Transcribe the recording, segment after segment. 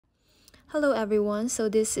Hello everyone, so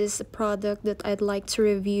this is a product that I'd like to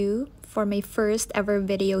review for my first ever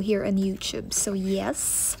video here on YouTube. So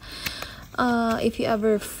yes, if you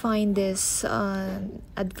ever find this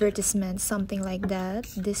advertisement, something like that,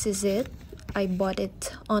 this is it. I bought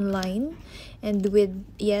it online, and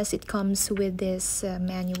yes, it comes with this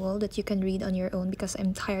manual that you can read on your own because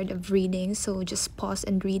I'm tired of reading, so just pause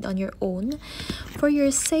and read on your own. For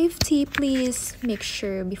your safety, please make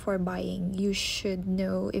sure before buying you should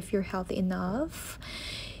know if you're healthy enough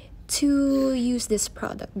to use this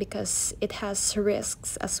product because it has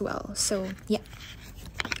risks as well. So yeah,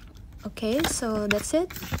 okay, so that's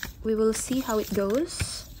it. We will see how it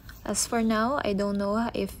goes. As for now, I don't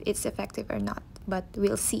know if it's effective or not, but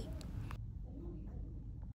we'll see.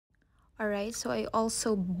 Alright, so I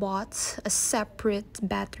also bought a separate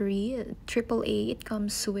battery, AAA.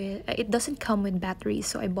 It doesn't come with batteries,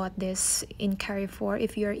 so I bought this in Carrefour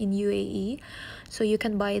if you're in UAE. So you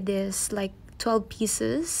can buy this like 12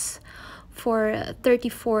 pieces for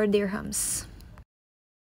 34 dirhams.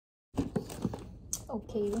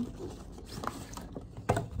 Okay,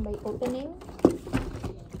 by opening,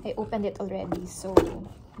 I opened it already, so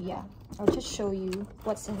yeah, I'll just show you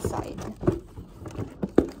what's inside.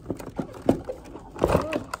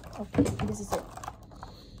 Okay, this is it.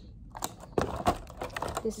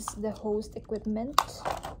 This is the host equipment.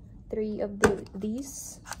 3 of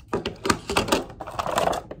these.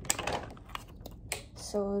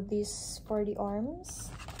 So these for the arms,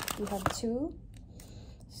 you have 2.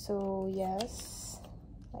 So yes,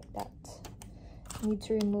 like that. You need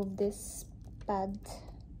to remove this pad.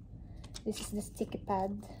 This is the sticky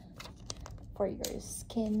pad for your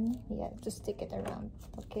skin. Yeah, just stick it around.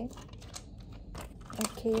 Okay.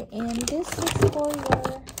 Okay, and this is for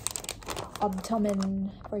your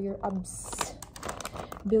abdomen, for your abs,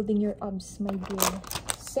 building your abs, my dear.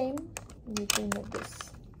 Same, you need to remove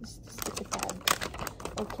this is the sticky pad.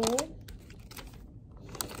 Okay,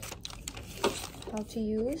 how to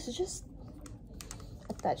use, just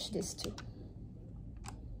attach this too.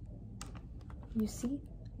 You see?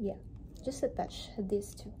 Yeah, just attach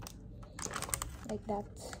this too, like that.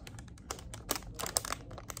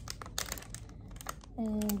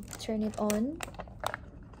 And turn it on.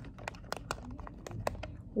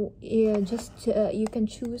 Yeah, just you can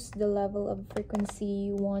choose the level of frequency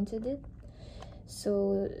you wanted it.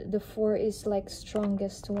 So the 4 is like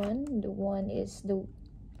strongest one, the 1 is the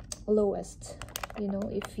lowest. You know,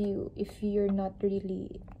 if you're not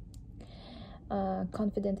really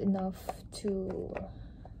confident enough to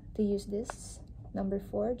use this number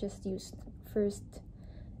 4, just use first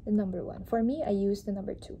the number 1. For me, I use the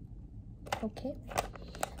number 2. Okay.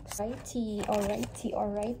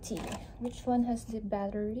 Alrighty. Which one has the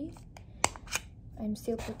battery? I'm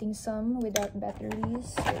still putting some without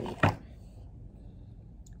batteries. So yeah.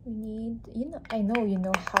 We need, I know you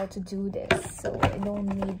know how to do this, so I don't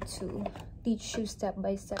need to teach you step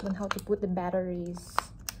by step on how to put the batteries.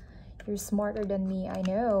 You're smarter than me, I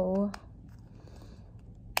know.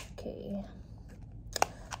 Okay.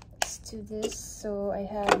 Let's do this. So I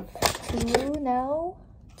have 2 now.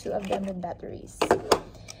 2 of them with batteries.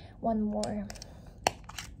 1 more.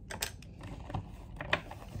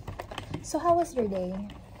 So how was your day?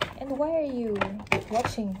 And why are you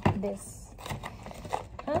watching this?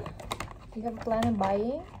 Huh? You have a plan on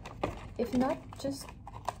buying? If not, just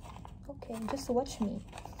watch me.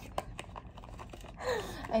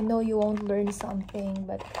 I know you won't learn something,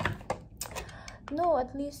 but no,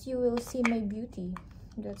 at least you will see my beauty.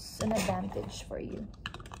 That's an advantage for you.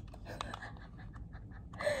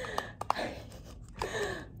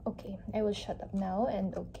 Okay, I will shut up now,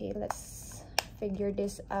 and okay, let's figure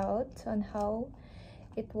this out on how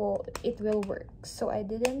it will work. So I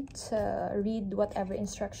didn't read whatever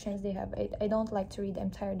instructions they have. I don't like to read. I'm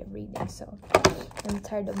tired of reading, so I'm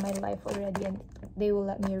tired of my life already, and they will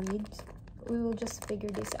let me read. We will just figure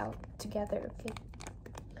this out together. Okay,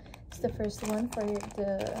 it's the first one for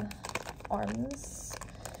the arms.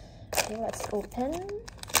 Okay, let's open.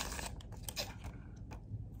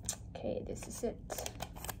 Okay, this is it.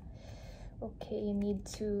 Okay, you need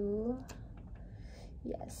to,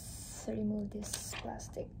 yes, remove this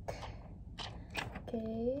plastic.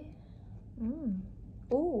 Okay.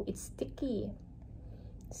 Oh, it's sticky.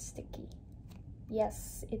 Sticky.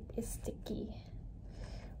 Yes, it is sticky.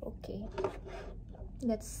 Okay.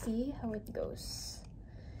 Let's see how it goes.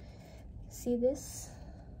 See this?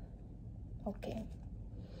 Okay.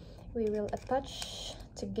 We will attach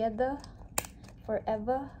together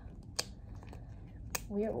forever.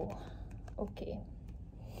 Whoa. Okay,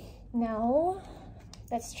 now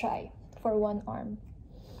let's try for 1 arm.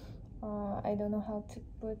 I don't know how to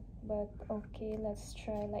put, but okay, let's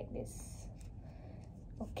try like this.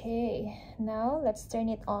 Okay, now let's turn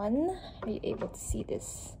it on. Are you able to see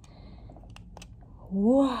this?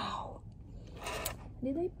 Wow!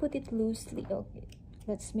 Did I put it loosely? Okay,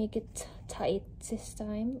 let's make it tight this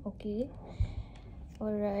time. Okay,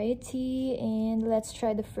 alrighty, and let's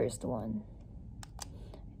try the first one.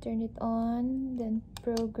 Turn it on, then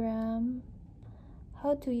program.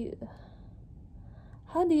 How do you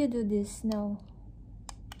do this now?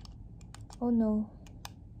 Oh no.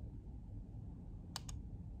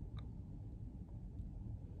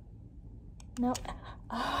 Now,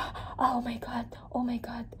 oh my god, oh my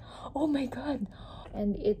god, oh my god.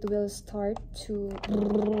 And it will start to,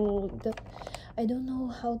 I don't know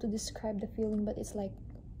how to describe the feeling, but it's like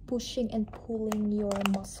pushing and pulling your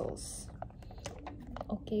muscles.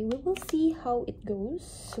 Okay, we will see how it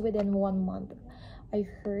goes within 1 month. I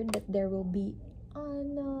heard that there will be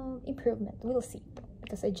an improvement. We'll see,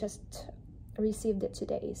 because I just received it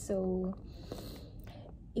today. So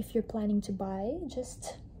if you're planning to buy,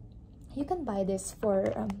 you can buy this for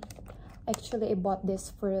actually I bought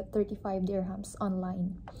this for 35 dirhams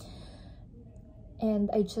online, and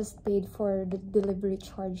I just paid for the delivery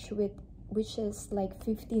charge, which is like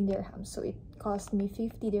 15 dirhams, so it cost me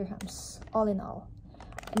 50 dirhams all in all.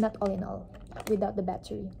 Not all in all, without the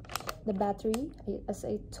battery. The battery, as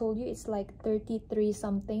I told you, it's like 33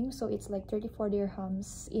 something, so it's like 34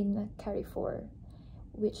 dirhams in Carrefour,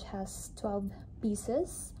 which has 12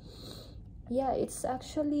 pieces. Yeah, it's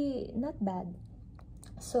actually not bad.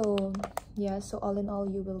 So yeah, so all in all,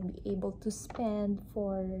 you will be able to spend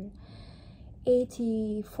for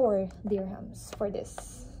 84 dirhams for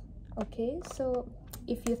this. Okay, so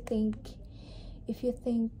if you think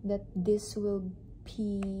that this will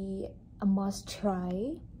be a must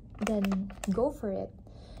try, then go for it.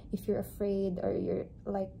 If you're afraid, or you're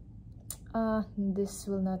like, this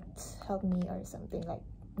will not help me, or something like,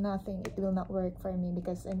 nothing, it will not work for me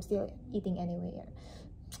because I'm still eating anyway,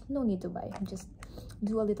 no need to buy. Just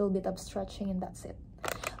do a little bit of stretching and that's it.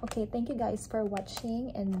 Okay, thank you guys for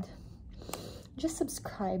watching, and just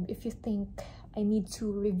subscribe if you think I need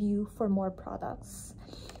to review for more products,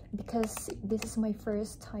 because this is my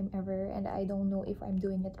first time ever and I don't know if I'm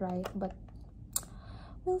doing it right, but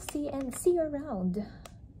we'll see. And see you around.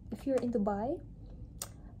 If you're in Dubai,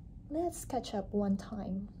 let's catch up 1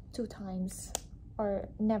 time, 2 times, or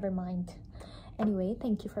never mind. Anyway,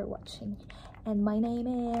 thank you for watching, and my name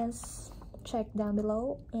is, check down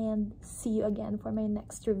below, and see you again for my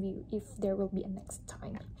next review, if there will be a next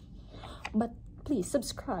time. But please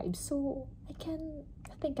subscribe so I can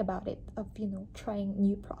think about it, of trying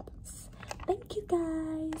new products. Thank you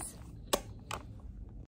guys.